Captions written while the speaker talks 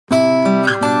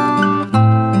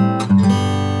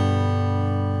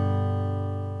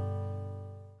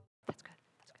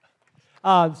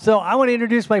So I want to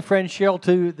introduce my friend Sheryl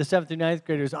to the 7th through 9th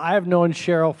graders. I have known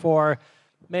Sheryl for,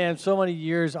 so many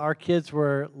years. Our kids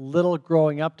were little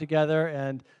growing up together,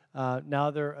 and now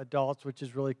they're adults, which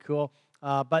is really cool.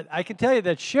 But I can tell you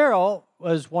that Sheryl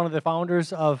was one of the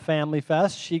founders of Family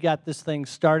Fest. She got this thing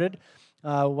started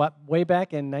way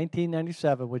back in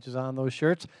 1997, which is on those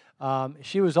shirts.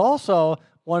 She was also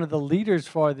one of the leaders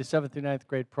for the 7th through 9th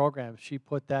grade program. She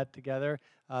put that together.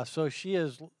 So she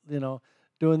is,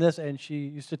 doing this, and she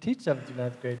used to teach 7th through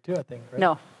 9th grade too, I think, right?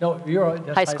 No. No, you're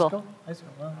just high school. High school,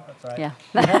 well, that's all right. Yeah.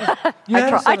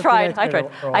 I tried.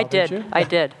 I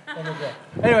did.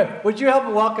 Anyway, would you help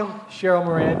me welcome Sheryl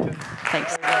Moran?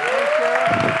 Thanks.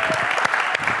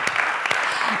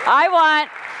 I want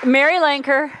Mary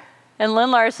Lanker and Lynn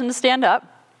Larson to stand up.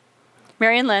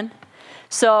 Mary and Lynn.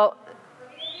 So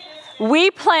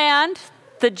we planned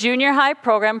the junior high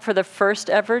program for the first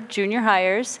ever junior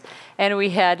hires, and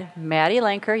we had Maddie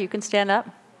Lanker, you can stand up,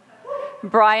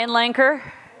 Brian Lanker,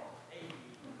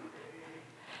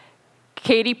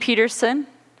 Katie Peterson,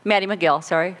 Maddie McGill,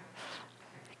 sorry,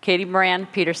 Katie Moran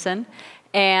Peterson,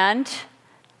 and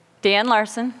Dan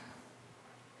Larson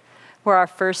were our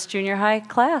first junior high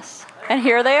class, and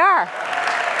here they are.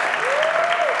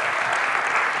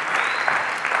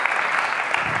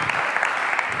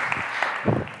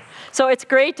 So it's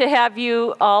great to have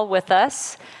you all with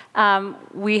us.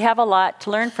 We have a lot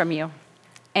to learn from you.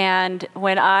 And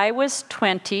when I was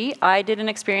 20, I did an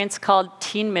experience called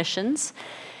Teen Missions.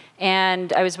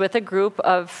 And I was with a group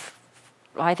of,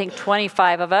 I think,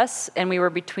 25 of us, and we were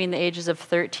between the ages of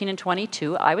 13 and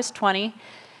 22. I was 20.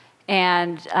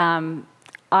 And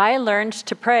I learned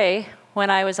to pray when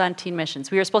I was on Teen Missions.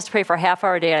 We were supposed to pray for a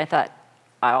half-hour a day, and I thought,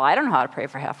 oh, I don't know how to pray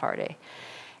for a half-hour a day.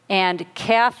 And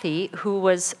Kathy, who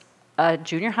was a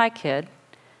junior high kid,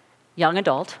 young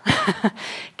adult,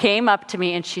 came up to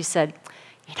me and she said,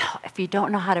 if you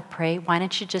don't know how to pray, why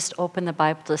don't you just open the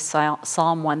Bible to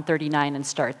Psalm 139 and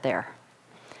start there?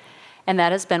 And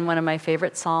that has been one of my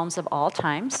favorite psalms of all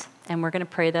times, and we're going to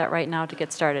pray that right now to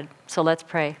get started. So let's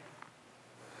pray.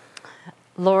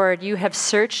 Lord, you have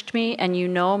searched me and you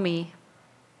know me.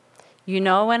 You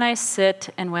know when I sit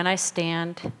and when I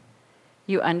stand.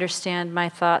 You understand my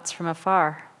thoughts from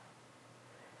afar.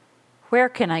 Where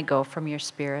can I go from your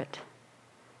spirit?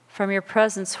 From your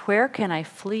presence, where can I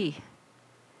flee?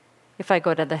 If I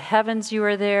go to the heavens, you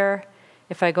are there.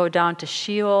 If I go down to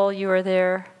Sheol, you are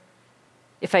there.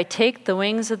 If I take the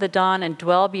wings of the dawn and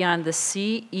dwell beyond the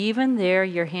sea, even there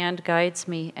your hand guides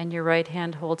me and your right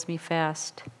hand holds me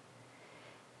fast.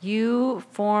 You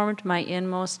formed my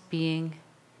inmost being.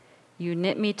 You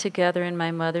knit me together in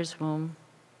my mother's womb.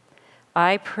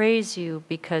 I praise you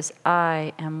because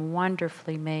I am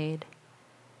wonderfully made.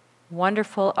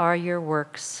 Wonderful are your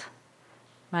works.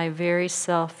 My very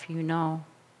self you know.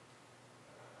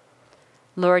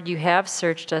 Lord, you have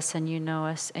searched us and you know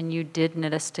us, and you did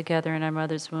knit us together in our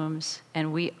mother's wombs,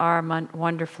 and we are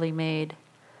wonderfully made.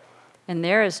 And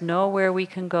there is nowhere we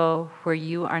can go where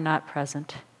you are not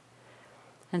present.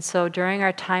 And so during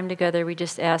our time together, we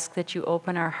just ask that you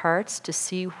open our hearts to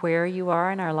see where you are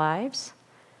in our lives.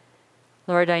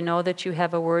 Lord, I know that you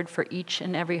have a word for each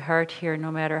and every heart here,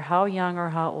 no matter how young or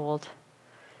how old.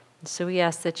 And so we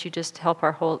ask that you just help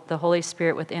the Holy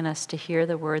Spirit within us to hear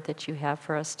the word that you have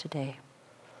for us today.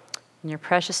 In your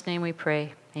precious name we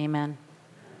pray, amen.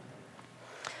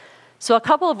 So a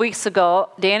couple of weeks ago,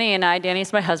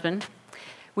 Danny's my husband,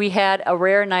 we had a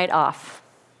rare night off.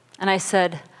 And I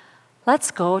said,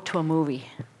 let's go to a movie.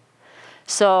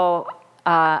 So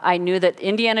I knew that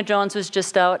Indiana Jones was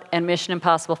just out and Mission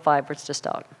Impossible 5 was just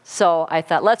out. So I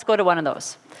thought, let's go to one of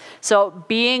those. So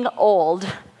being old,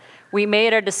 we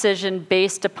made our decision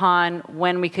based upon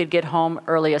when we could get home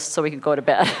earliest so we could go to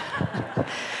bed.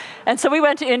 And so we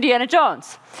went to Indiana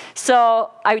Jones.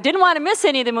 So I didn't want to miss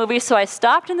any of the movies, so I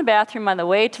stopped in the bathroom on the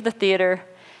way to the theater,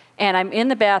 and I'm in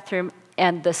the bathroom,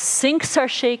 and the sinks are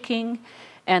shaking,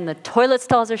 and the toilet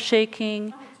stalls are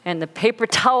shaking, and the paper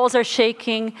towels are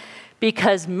shaking,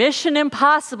 because Mission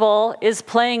Impossible is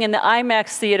playing in the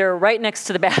IMAX theater right next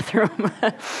to the bathroom.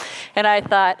 And I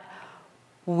thought,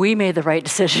 we made the right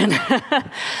decision.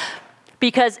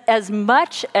 Because as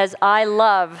much as I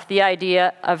love the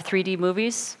idea of 3D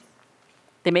movies,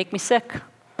 they make me sick.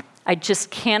 I just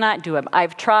cannot do them.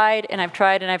 I've tried, and I've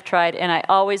tried, and I've tried, and I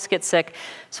always get sick.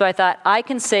 So I thought, I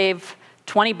can save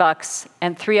 $20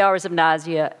 and 3 hours of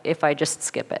nausea if I just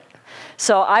skip it.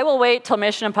 So I will wait till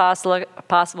Mission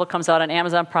Impossible comes out on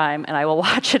Amazon Prime, and I will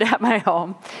watch it at my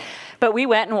home. But we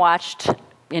went and watched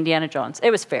Indiana Jones. It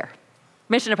was fair.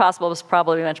 Mission Impossible was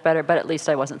probably much better, but at least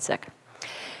I wasn't sick.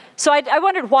 So I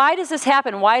wondered, why does this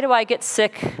happen? Why do I get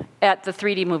sick at the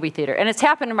 3D movie theater. And it's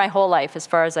happened in my whole life as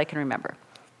far as I can remember.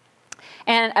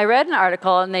 And I read an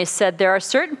article, and they said there are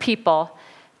certain people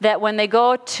that when they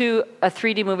go to a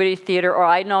 3D movie theater, or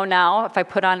I know now, if I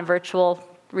put on a virtual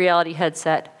reality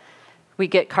headset, we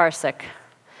get car sick,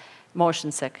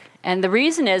 motion sick. And the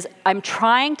reason is I'm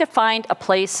trying to find a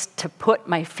place to put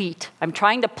my feet. I'm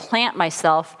trying to plant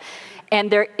myself, and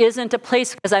there isn't a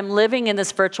place because I'm living in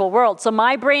this virtual world. So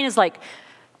my brain is like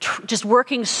just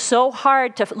working so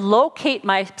hard to locate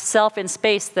myself in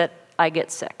space that I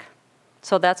get sick.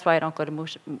 So that's why I don't go to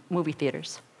movie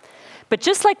theaters. But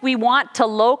just like we want to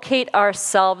locate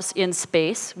ourselves in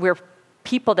space, we're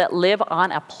people that live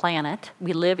on a planet,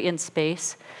 we live in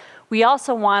space, we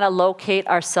also want to locate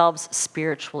ourselves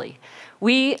spiritually.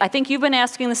 I think you've been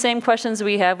asking the same questions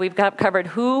we have. We've got covered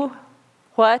who,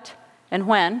 what, and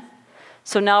when.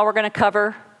 So now we're going to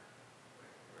cover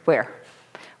where.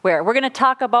 Where. We're going to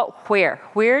talk about where.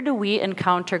 Where do we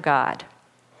encounter God?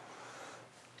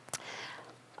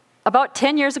 About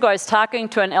 10 years ago, I was talking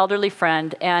to an elderly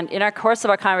friend, and in our course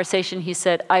of our conversation, he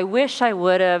said, I wish I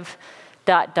would have ...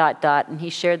 and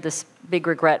he shared this big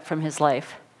regret from his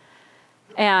life.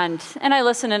 And I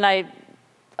listened, and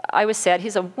I was sad.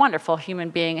 He's a wonderful human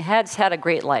being, has had a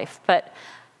great life. But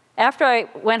after I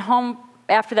went home,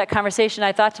 after that conversation,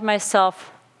 I thought to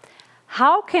myself,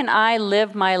 how can I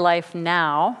live my life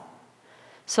now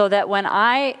so that when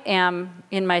I am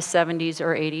in my 70s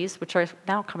or 80s, which are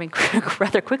now coming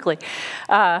rather quickly,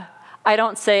 I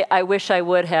don't say, I wish I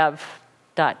would have ...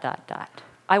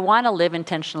 I want to live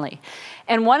intentionally.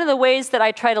 And one of the ways that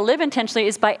I try to live intentionally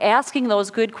is by asking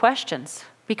those good questions,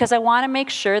 because I want to make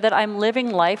sure that I'm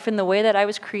living life in the way that I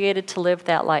was created to live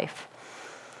that life.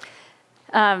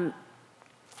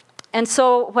 And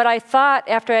so what I thought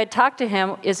after I had talked to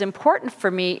him is important for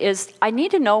me is I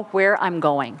need to know where I'm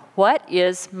going. What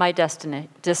is my destination?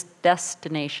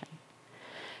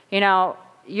 You know,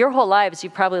 your whole lives you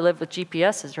probably lived with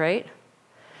GPSs, right?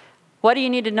 What do you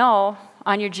need to know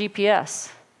on your GPS?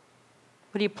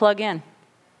 What do you plug in?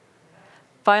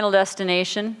 Final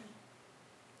destination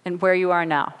and where you are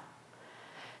now.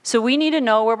 So we need to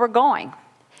know where we're going.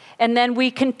 And then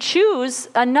we can choose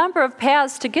a number of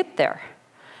paths to get there.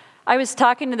 I was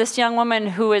talking to this young woman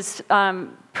who was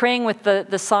praying with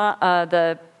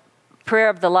the prayer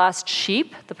of the lost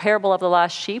sheep, the parable of the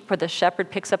lost sheep, where the shepherd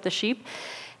picks up the sheep.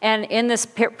 And in this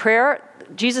prayer,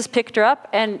 Jesus picked her up,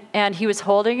 and he was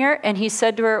holding her, and he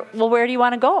said to her, well, where do you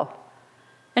want to go?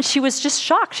 And she was just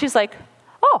shocked. She's like,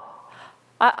 oh,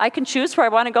 I can choose where I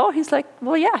want to go? He's like,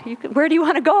 well, yeah, where do you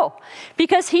want to go?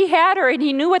 Because he had her, and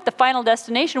he knew what the final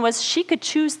destination was. She could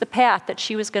choose the path that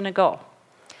she was going to go.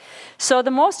 So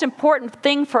the most important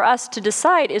thing for us to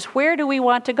decide is where do we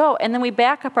want to go? And then we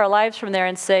back up our lives from there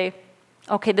and say,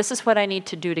 okay, this is what I need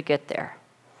to do to get there.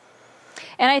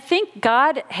 And I think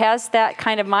God has that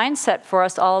kind of mindset for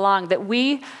us all along, that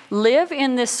we live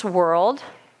in this world,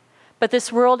 but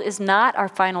this world is not our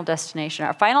final destination.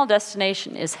 Our final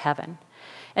destination is heaven.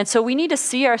 And so we need to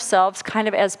see ourselves kind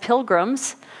of as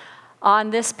pilgrims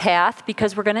on this path,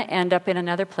 because we're going to end up in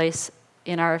another place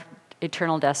in our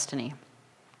eternal destiny.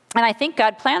 And I think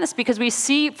God planned this because we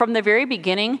see from the very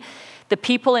beginning, the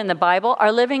people in the Bible are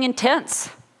living in tents.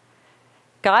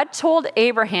 God told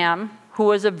Abraham, who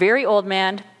was a very old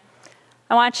man,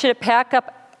 I want you to pack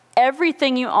up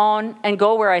everything you own and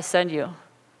go where I send you.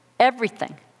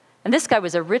 Everything. And this guy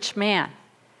was a rich man.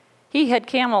 He had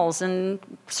camels and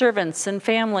servants and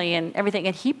family and everything.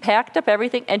 And he packed up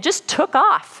everything and just took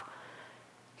off.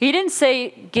 He didn't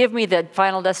say, give me the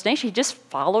final destination. He just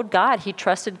followed God. He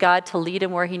trusted God to lead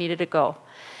him where he needed to go.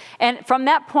 And from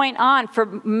that point on, for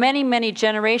many, many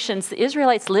generations, the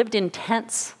Israelites lived in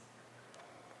tents.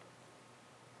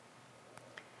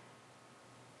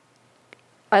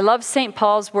 I love St.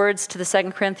 Paul's words to the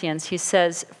 2 Corinthians. He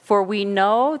says, for we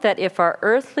know that if our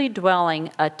earthly dwelling,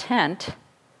 a tent,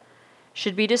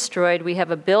 should be destroyed, we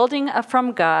have a building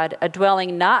from God, a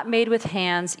dwelling not made with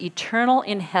hands, eternal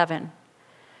in heaven.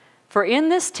 For in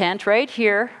this tent right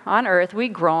here on earth we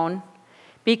groan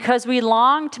because we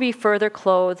long to be further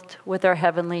clothed with our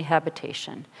heavenly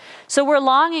habitation. So we're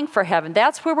longing for heaven.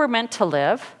 That's where we're meant to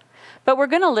live. But we're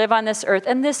going to live on this earth,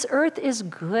 and this earth is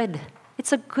good.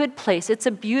 It's a good place. It's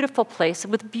a beautiful place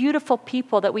with beautiful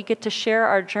people that we get to share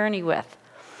our journey with.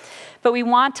 But we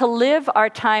want to live our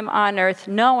time on earth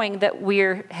knowing that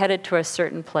we're headed to a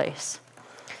certain place.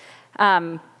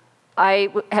 I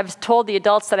have told the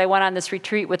adults that I went on this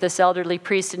retreat with this elderly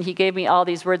priest, and he gave me all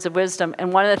these words of wisdom.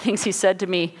 And one of the things he said to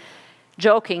me,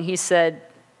 joking, he said,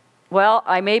 well,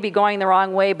 I may be going the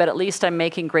wrong way, but at least I'm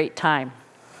making great time.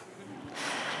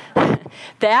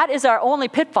 That is our only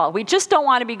pitfall. We just don't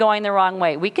want to be going the wrong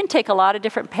way. We can take a lot of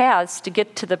different paths to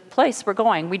get to the place we're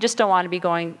going. We just don't want to be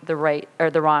going the right or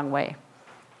the wrong way.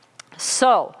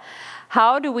 So,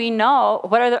 how do we know,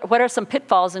 what are some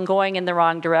pitfalls in going in the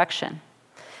wrong direction?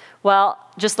 Well,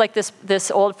 just like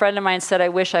this old friend of mine said, I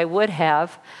wish I would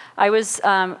have. I was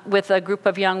with a group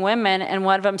of young women, and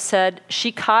one of them said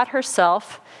she caught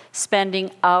herself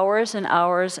spending hours and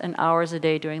hours and hours a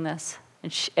day doing this.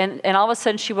 And all of a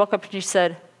sudden she woke up and she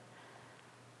said,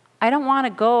 I don't want to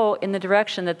go in the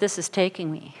direction that this is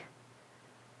taking me.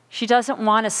 She doesn't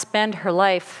want to spend her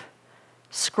life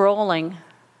scrolling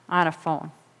on a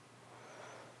phone.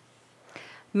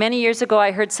 Many years ago,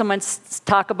 I heard someone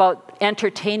talk about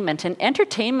entertainment, and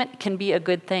entertainment can be a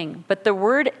good thing. But the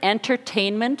word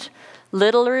entertainment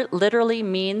literally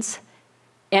means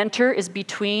enter is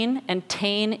between and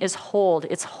tain is hold.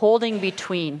 It's holding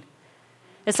between.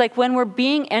 It's like when we're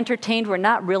being entertained, we're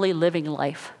not really living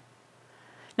life.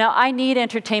 Now, I need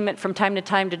entertainment from time to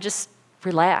time to just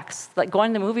relax. Like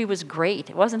going to the movie was great.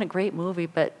 It wasn't a great movie,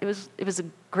 but it was a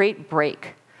great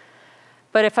break.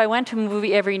 But if I went to a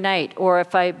movie every night, or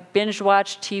if I binge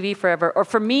watched TV forever, or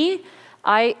for me,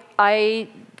 I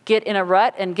get in a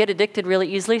rut and get addicted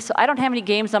really easily, so I don't have any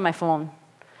games on my phone.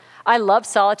 I love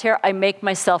solitaire. I make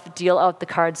myself deal out the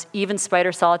cards, even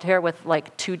Spider Solitaire with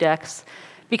like 2 decks,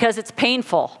 because it's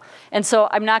painful. And so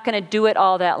I'm not going to do it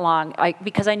all that long,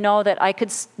 because I know that I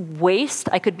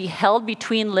could be held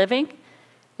between living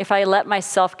if I let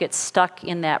myself get stuck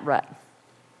in that rut.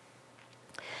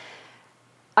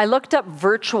 I looked up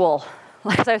virtual.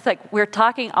 I was like,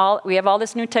 we have all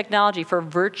this new technology for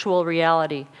virtual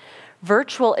reality.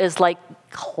 Virtual is like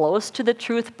close to the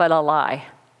truth, but a lie.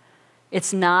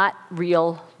 It's not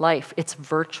real life. It's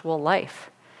virtual life.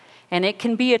 And it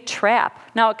can be a trap.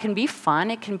 Now, it can be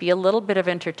fun. It can be a little bit of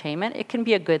entertainment. It can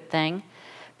be a good thing.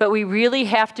 But we really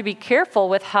have to be careful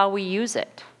with how we use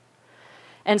it.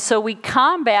 And so we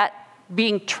combat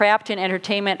being trapped in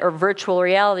entertainment or virtual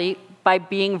reality by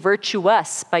being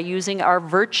virtuous, by using our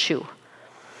virtue.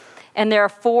 And there are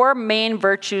 4 main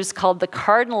virtues called the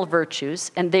cardinal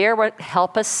virtues, and they are what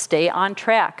help us stay on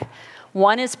track.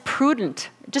 One is prudent.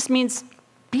 It just means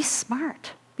be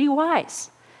smart, be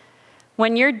wise.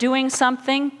 When you're doing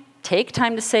something, take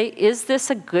time to say, is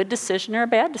this a good decision or a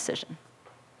bad decision?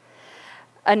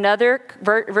 Another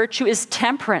virtue is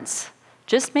temperance.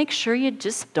 Just make sure you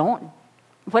just don't.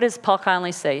 What does Paul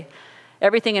Connolly say?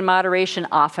 Everything in moderation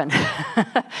often.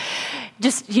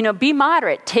 Just, be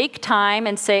moderate. Take time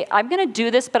and say, I'm going to do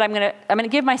this, but I'm going to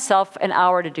give myself an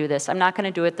hour to do this. I'm not going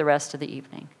to do it the rest of the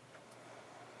evening.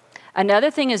 Another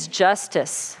thing is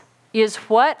justice. Is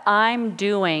what I'm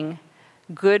doing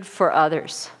good for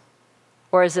others,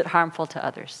 or is it harmful to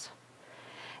others?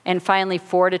 And finally,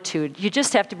 fortitude. You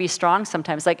just have to be strong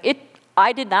sometimes.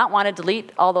 I did not want to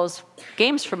delete all those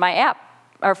games from my app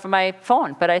or from my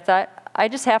phone, but I thought, I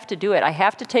just have to do it. I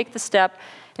have to take the step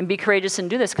and be courageous and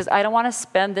do this, because I don't want to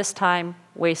spend this time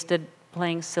wasted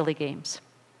playing silly games.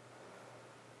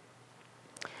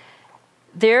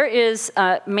 There is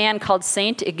a man called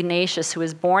Saint Ignatius who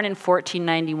was born in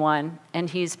 1491, and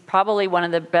he's probably one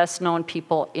of the best known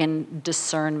people in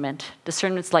discernment.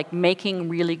 Discernment's like making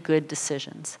really good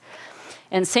decisions.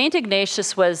 And Saint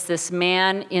Ignatius was this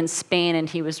man in Spain, and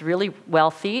he was really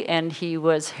wealthy, and he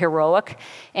was heroic,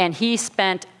 and he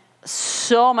spent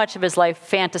so much of his life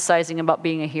fantasizing about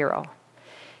being a hero.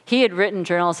 He had written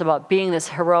journals about being this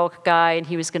heroic guy, and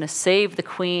he was going to save the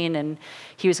queen, and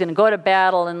he was going to go to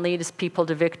battle and lead his people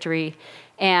to victory.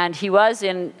 And he was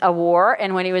in a war,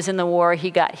 and when he was in the war, he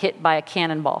got hit by a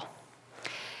cannonball.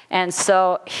 And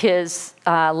so his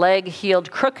leg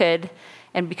healed crooked,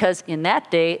 and because in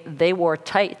that day, they wore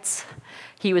tights,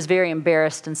 he was very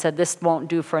embarrassed and said, this won't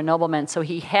do for a nobleman. So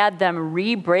he had them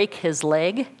re-break his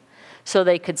leg so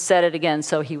they could set it again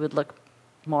so he would look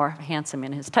more handsome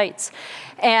in his tights.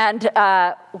 And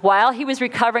while he was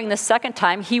recovering the second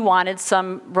time, he wanted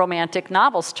some romantic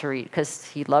novels to read, because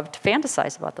he loved to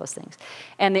fantasize about those things.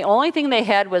 And the only thing they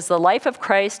had was the life of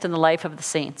Christ and the life of the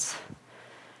saints.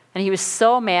 And he was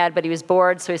so mad, but he was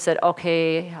bored, so he said,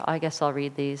 okay, I guess I'll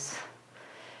read these.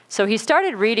 So he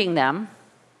started reading them,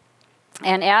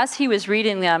 and as he was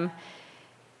reading them,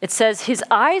 it says his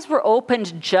eyes were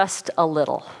opened just a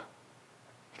little.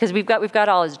 Because we've got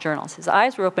all his journals. His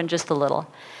eyes were open just a little.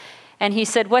 And he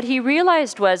said what he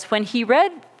realized was when he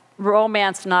read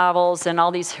romance novels and all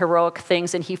these heroic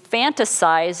things, and he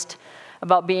fantasized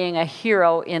about being a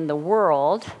hero in the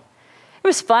world, it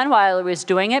was fun while he was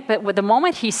doing it, but the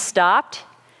moment he stopped,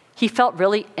 he felt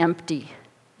really empty.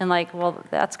 And well,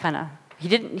 that's kind of, he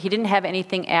didn't have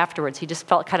anything afterwards. He just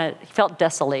felt he felt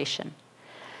desolation.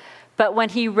 But when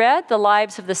he read the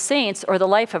lives of the saints or the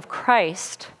life of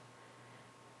Christ,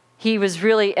 he was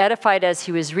really edified as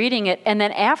he was reading it. And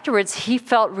then afterwards, he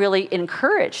felt really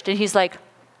encouraged. And he's like,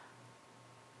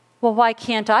 well, why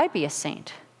can't I be a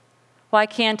saint? Why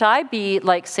can't I be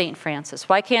like St. Francis?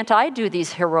 Why can't I do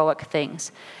these heroic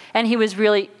things? And he was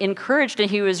really encouraged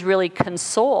and he was really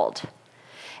consoled.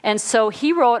 And so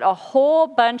he wrote a whole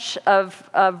bunch of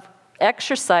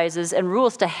exercises and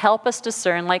rules to help us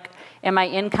discern, like, am I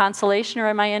in consolation or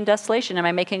am I in desolation? Am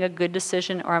I making a good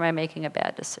decision or am I making a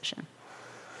bad decision?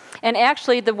 And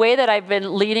actually, the way that I've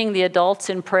been leading the adults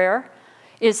in prayer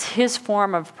is his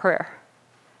form of prayer.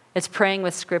 It's praying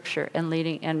with Scripture and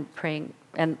leading and praying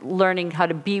and learning how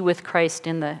to be with Christ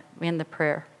in the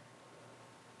prayer.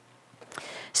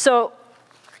 So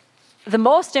the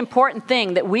most important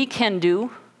thing that we can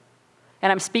do,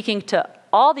 and I'm speaking to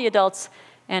all the adults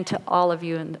and to all of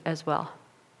you as well,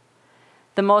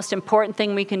 the most important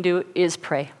thing we can do is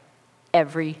pray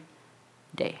every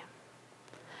day.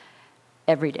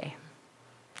 Every day.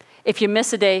 If you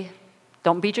miss a day,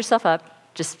 don't beat yourself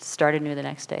up. Just start anew the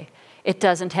next day. It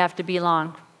doesn't have to be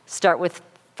long. Start with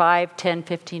 5, 10,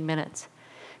 15 minutes.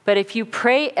 But if you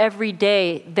pray every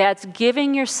day, that's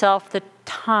giving yourself the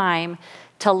time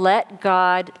to let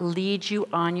God lead you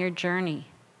on your journey.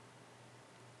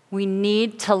 We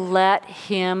need to let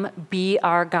him be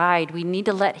our guide. We need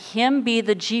to let him be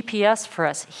the GPS for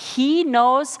us. He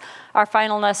knows our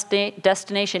final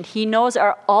destination. He knows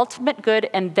our ultimate good,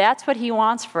 and that's what he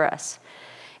wants for us.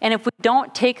 And if we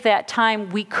don't take that time,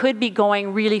 we could be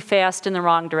going really fast in the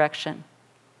wrong direction.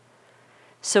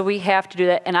 So we have to do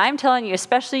that. And I'm telling you,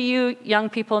 especially you young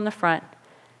people in the front,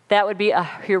 that would be a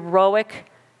heroic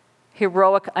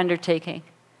undertaking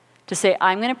to say,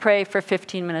 I'm going to pray for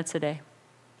 15 minutes a day.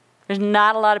 There's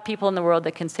not a lot of people in the world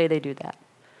that can say they do that.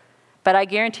 But I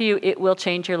guarantee you, it will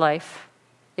change your life.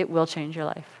 It will change your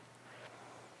life.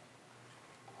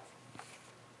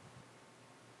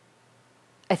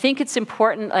 I think it's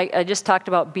important, I just talked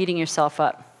about beating yourself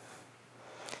up.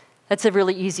 That's a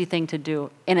really easy thing to do,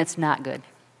 and it's not good.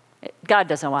 God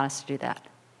doesn't want us to do that.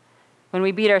 When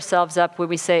we beat ourselves up, when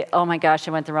we say, oh my gosh,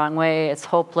 I went the wrong way, it's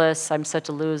hopeless, I'm such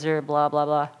a loser, blah, blah,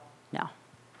 blah. No.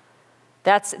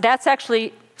 That's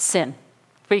actually sin,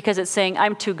 because it's saying,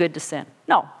 I'm too good to sin.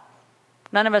 No.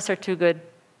 None of us are too good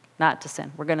not to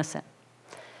sin. We're going to sin.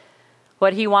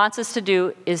 What he wants us to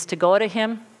do is to go to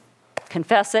him,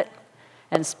 confess it,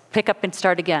 and pick up and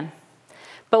start again.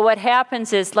 But what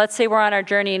happens is, let's say we're on our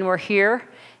journey and we're here,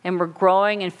 and we're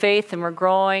growing in faith, and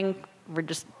we're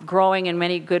just growing in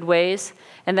many good ways,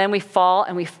 and then we fall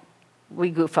and we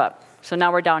goof up. So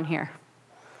now we're down here.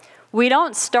 We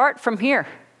don't start from here.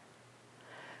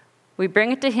 We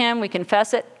bring it to him, we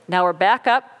confess it, now we're back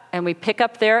up, and we pick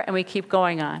up there, and we keep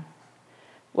going on.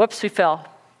 Whoops, we fell.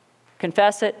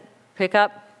 Confess it, pick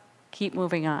up, keep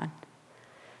moving on.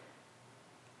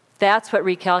 That's what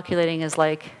recalculating is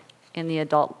like in the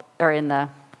adult, or in the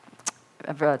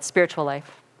spiritual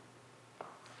life.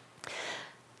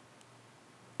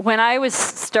 When I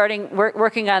was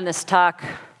working on this talk,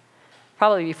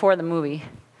 probably before the movie,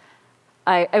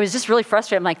 I was just really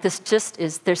frustrated. I'm like,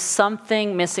 there's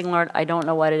something missing, Lord. I don't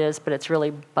know what it is, but it's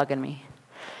really bugging me.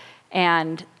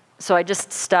 And so I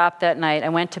just stopped that night. I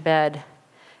went to bed.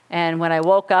 And when I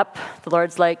woke up, the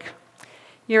Lord's like,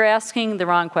 you're asking the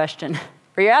wrong question.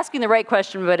 Or you're asking the right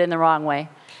question, but in the wrong way.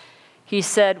 He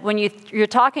said, when you're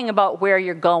talking about where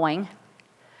you're going,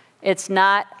 it's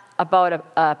not about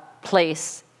a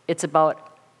place. It's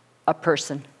about a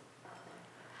person.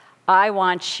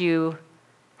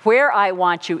 Where I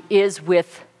want you is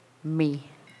with me.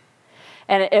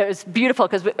 And it was beautiful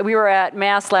because we were at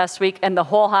Mass last week, and the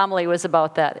whole homily was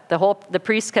about that. The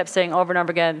priest kept saying over and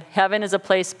over again, heaven is a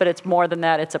place, but it's more than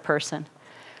that, it's a person.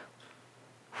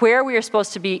 Where we are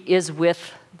supposed to be is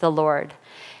with the Lord.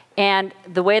 And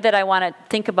the way that I want to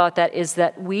think about that is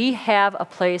that we have a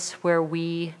place where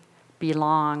we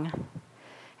belong.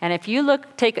 And if you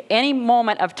take any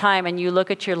moment of time and you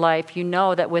look at your life, you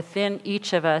know that within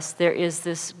each of us there is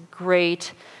this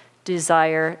great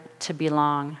desire to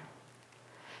belong.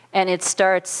 And it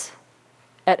starts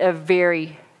at a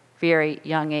very, very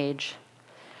young age.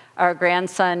 Our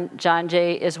grandson, John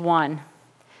Jay, is 1.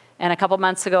 And a couple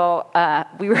months ago,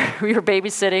 we were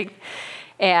babysitting,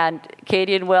 and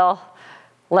Katie and Will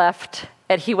left,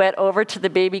 and he went over to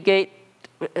the baby gate,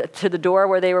 to the door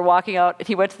where they were walking out, and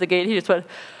he went to the gate, and he just went,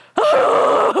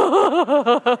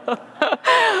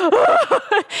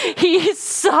 he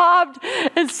sobbed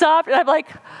and sobbed, and I'm like,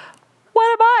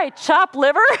 what am I, chopped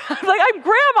liver? I'm like, I'm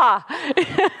grandma.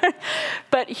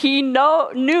 But he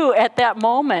knew at that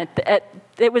moment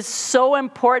it was so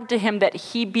important to him that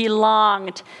he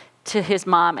belonged to his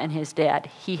mom and his dad.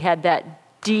 He had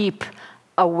that deep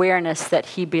awareness that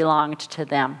he belonged to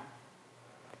them.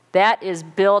 That is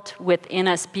built within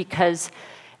us because,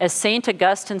 as St.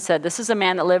 Augustine said, this is a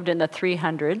man that lived in the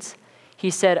 300s. He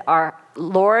said, "Our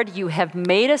Lord, you have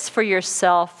made us for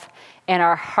yourself, and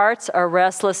our hearts are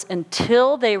restless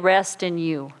until they rest in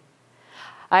you."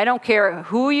 I don't care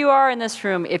who you are in this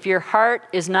room, if your heart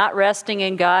is not resting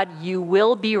in God, you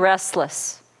will be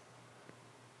restless.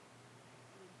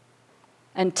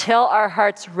 Until our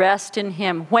hearts rest in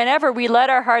Him. Whenever we let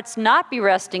our hearts not be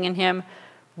resting in Him,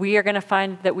 we are going to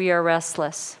find that we are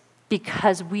restless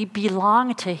because we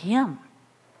belong to Him.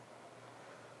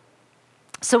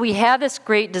 So we have this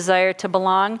great desire to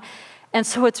belong, and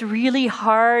so it's really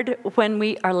hard when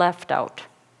we are left out.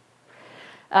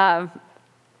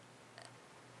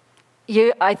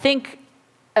 I think,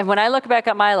 and when I look back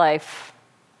at my life,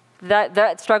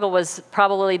 that struggle was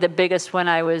probably the biggest when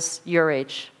I was your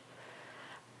age.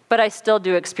 But I still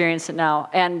do experience it now.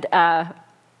 And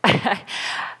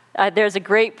there's a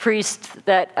great priest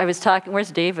that I was talking,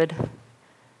 where's David?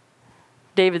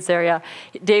 David's there, yeah.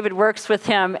 David works with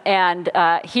him, and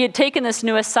he had taken this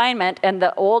new assignment, and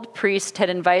the old priest had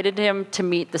invited him to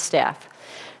meet the staff.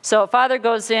 So Father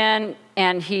goes in,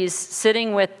 and he's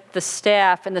sitting with the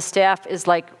staff, and the staff is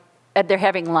like, they're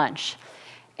having lunch.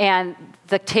 And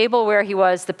the table where he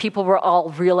was, the people were all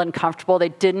real uncomfortable. They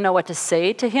didn't know what to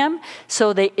say to him,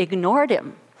 so they ignored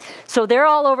him. So they're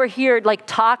all over here, like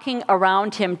talking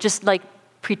around him, just like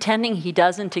pretending he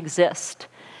doesn't exist.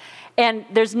 And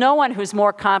there's no one who's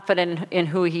more confident in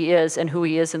who he is and who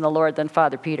he is in the Lord than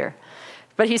Father Peter.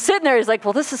 But he's sitting there, he's like,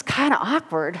 well, this is kind of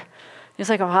awkward. He's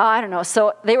like, oh, I don't know.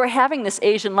 So they were having this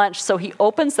Asian lunch, so he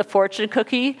opens the fortune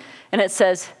cookie, and it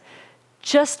says,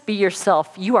 "Just be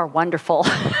yourself. You are wonderful."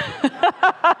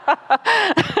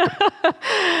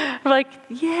 I'm like,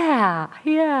 yeah.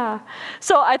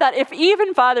 So I thought, if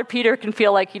even Father Peter can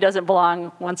feel like he doesn't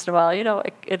belong once in a while,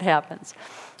 it happens.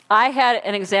 I had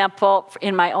an example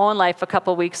in my own life a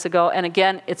couple weeks ago, and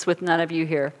again, it's with none of you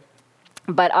here.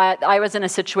 But I was in a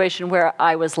situation where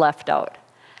I was left out.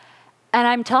 And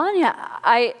I'm telling you,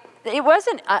 it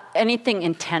wasn't anything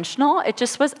intentional. I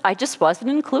just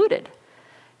wasn't included.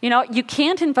 You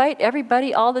can't invite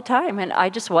everybody all the time, and I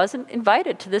just wasn't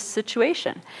invited to this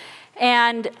situation.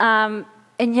 And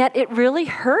yet it really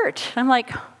hurt. I'm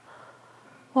like,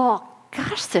 well,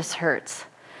 gosh, this hurts.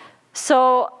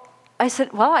 So I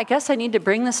said, well, I guess I need to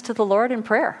bring this to the Lord in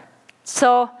prayer.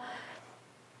 So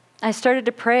I started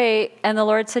to pray, and the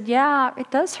Lord said, yeah,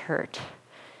 it does hurt.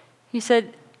 He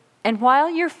said, and while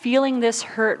you're feeling this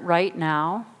hurt right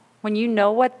now, when you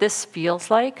know what this feels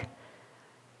like,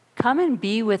 come and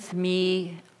be with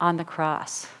me on the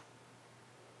cross,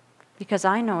 because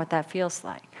I know what that feels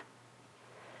like.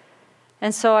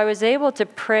 And so I was able to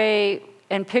pray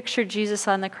and picture Jesus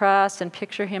on the cross and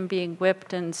picture him being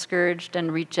whipped and scourged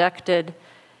and rejected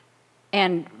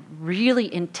and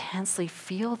really intensely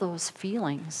feel those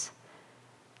feelings.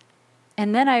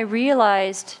 And then I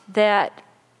realized that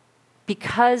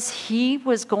because he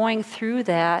was going through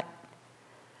that,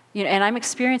 and I'm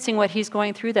experiencing what he's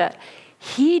going through that,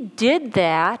 he did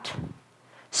that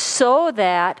so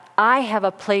that I have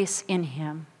a place in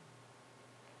him.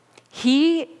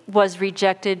 He was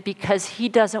rejected because he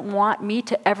doesn't want me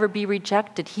to ever be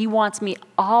rejected. He wants me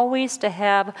always to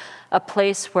have a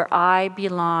place where I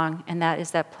belong, and that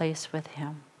is that place with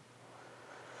him.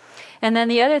 And then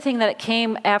the other thing that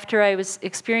came after I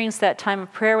experienced that time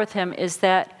of prayer with him is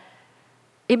that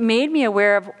it made me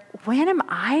aware of, when am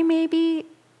I maybe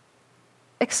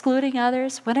excluding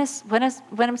others? When is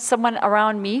someone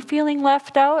around me feeling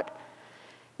left out?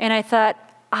 And I thought,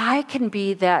 I can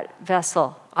be that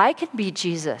vessel. I can be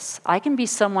Jesus. I can be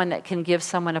someone that can give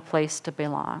someone a place to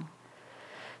belong.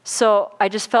 So I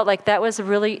just felt like that was a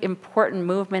really important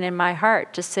movement in my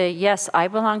heart to say, yes, I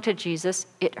belong to Jesus.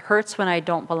 It hurts when I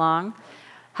don't belong.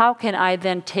 How can I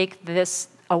then take this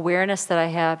awareness that I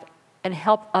have and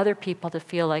help other people to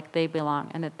feel like they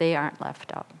belong and that they aren't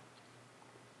left out?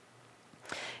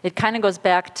 It kind of goes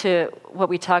back to what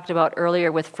we talked about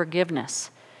earlier with forgiveness.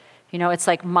 It's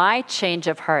like my change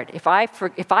of heart. If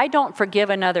I don't forgive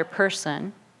another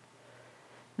person,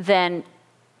 then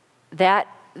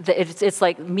it's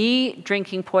like me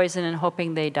drinking poison and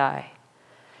hoping they die.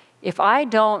 If I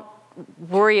don't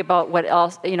worry about what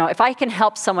else, if I can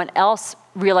help someone else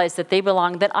realize that they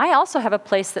belong, then I also have a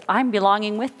place that I'm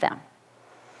belonging with them.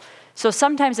 So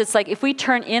sometimes it's like if we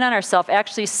turn in on ourselves,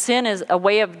 actually sin is a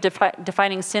way of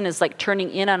defining sin is like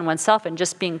turning in on oneself and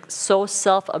just being so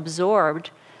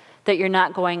self-absorbed that you're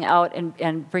not going out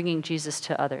and bringing Jesus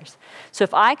to others. So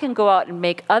if I can go out and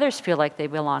make others feel like they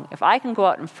belong, if I can go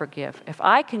out and forgive, if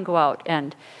I can go out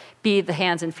and be the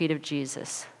hands and feet of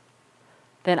Jesus,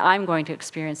 then I'm going to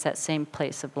experience that same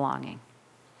place of belonging.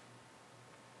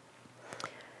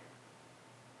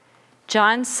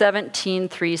 John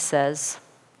 17:3 says,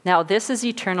 "Now this is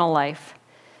eternal life,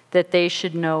 that they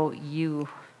should know you,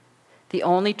 the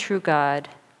only true God,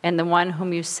 and the one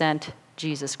whom you sent,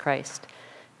 Jesus Christ."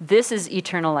 This is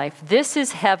eternal life. This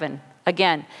is heaven.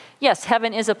 Again, yes,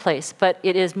 heaven is a place, but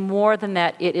it is more than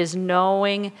that. It is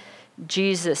knowing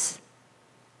Jesus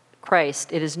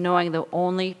Christ. It is knowing the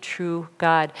only true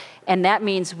God. And that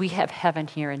means we have heaven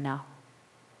here and now.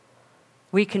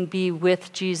 We can be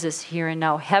with Jesus here and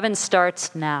now. Heaven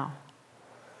starts now.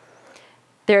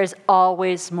 There's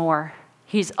always more.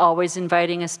 He's always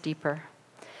inviting us deeper.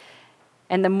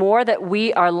 And the more that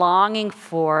we are longing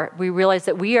for, we realize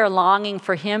that we are longing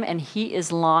for him and he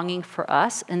is longing for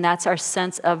us. And that's our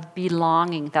sense of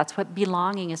belonging. That's what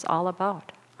belonging is all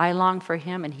about. I long for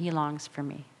him and he longs for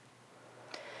me.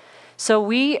 So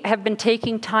we have been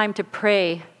taking time to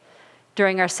pray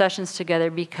during our sessions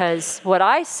together, because what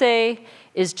I say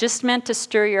is just meant to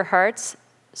stir your hearts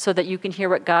so that you can hear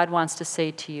what God wants to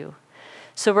say to you.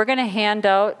 So we're going to hand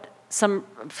out some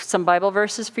Bible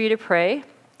verses for you to pray.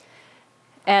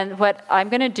 And what I'm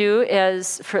going to do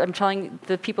is, I'm telling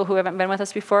the people who haven't been with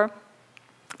us before,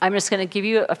 I'm just going to give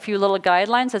you a few little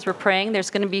guidelines as we're praying.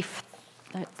 There's going to be,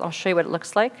 I'll show you what it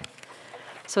looks like.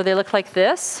 So they look like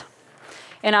this.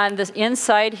 And on the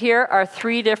inside here are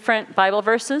 3 different Bible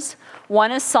verses.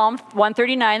 One is Psalm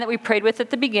 139 that we prayed with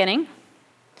at the beginning.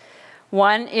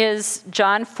 One is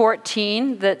John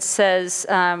 14 that says,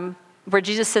 where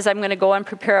Jesus says, "I'm going to go and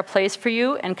prepare a place for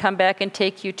you and come back and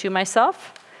take you to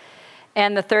myself."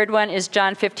 And the third one is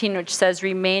John 15, which says,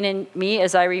 "Remain in me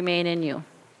as I remain in you."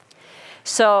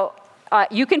 So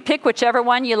you can pick whichever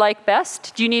one you like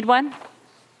best. Do you need one?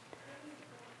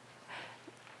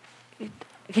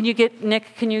 Can you get,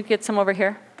 Nick, can you get some over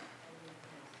here?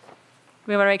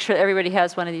 We want to make sure that everybody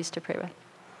has one of these to pray with.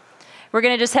 We're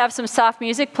going to just have some soft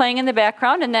music playing in the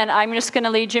background, and then I'm just going to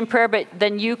lead you in prayer, but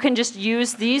then you can just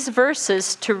use these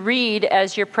verses to read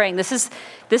as you're praying. This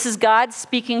is God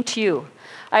speaking to you.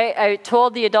 I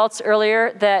told the adults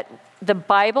earlier that the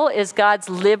Bible is God's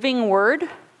living word,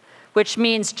 which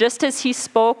means just as he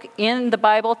spoke in the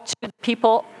Bible to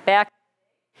people back,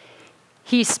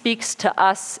 he speaks to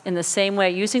us in the same way,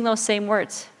 using those same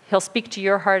words. He'll speak to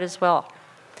your heart as well.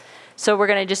 So we're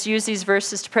going to just use these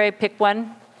verses to pray. Pick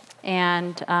one,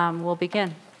 and we'll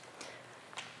begin.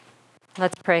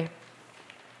 Let's pray.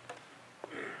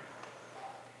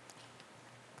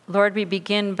 Lord, we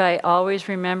begin by always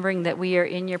remembering that we are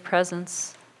in your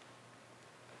presence.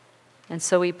 And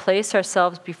so we place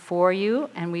ourselves before you,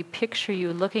 and we picture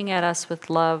you looking at us with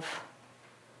love.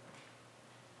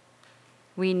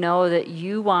 We know that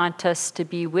you want us to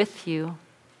be with you,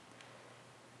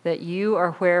 that you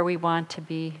are where we want to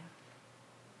be.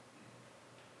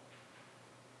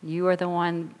 You are the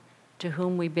one to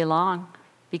whom we belong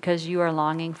because you are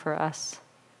longing for us.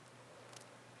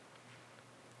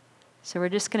 So we're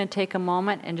just going to take a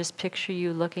moment and just picture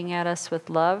you looking at us with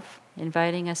love,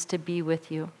 inviting us to be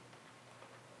with you.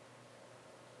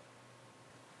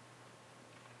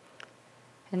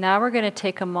 And now we're going to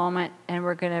take a moment and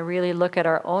we're going to really look at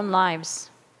our own lives.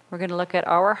 We're going to look at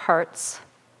our hearts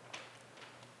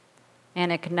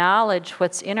and acknowledge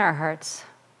what's in our hearts.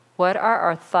 What are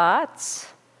our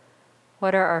thoughts?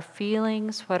 What are our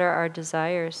feelings? What are our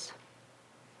desires?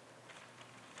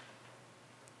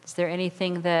 Is there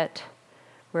anything that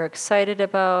we're excited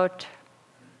about?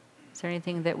 Is there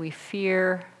anything that we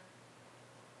fear?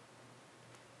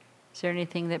 Is there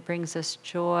anything that brings us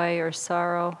joy or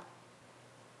sorrow?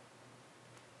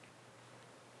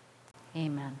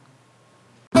 Amen.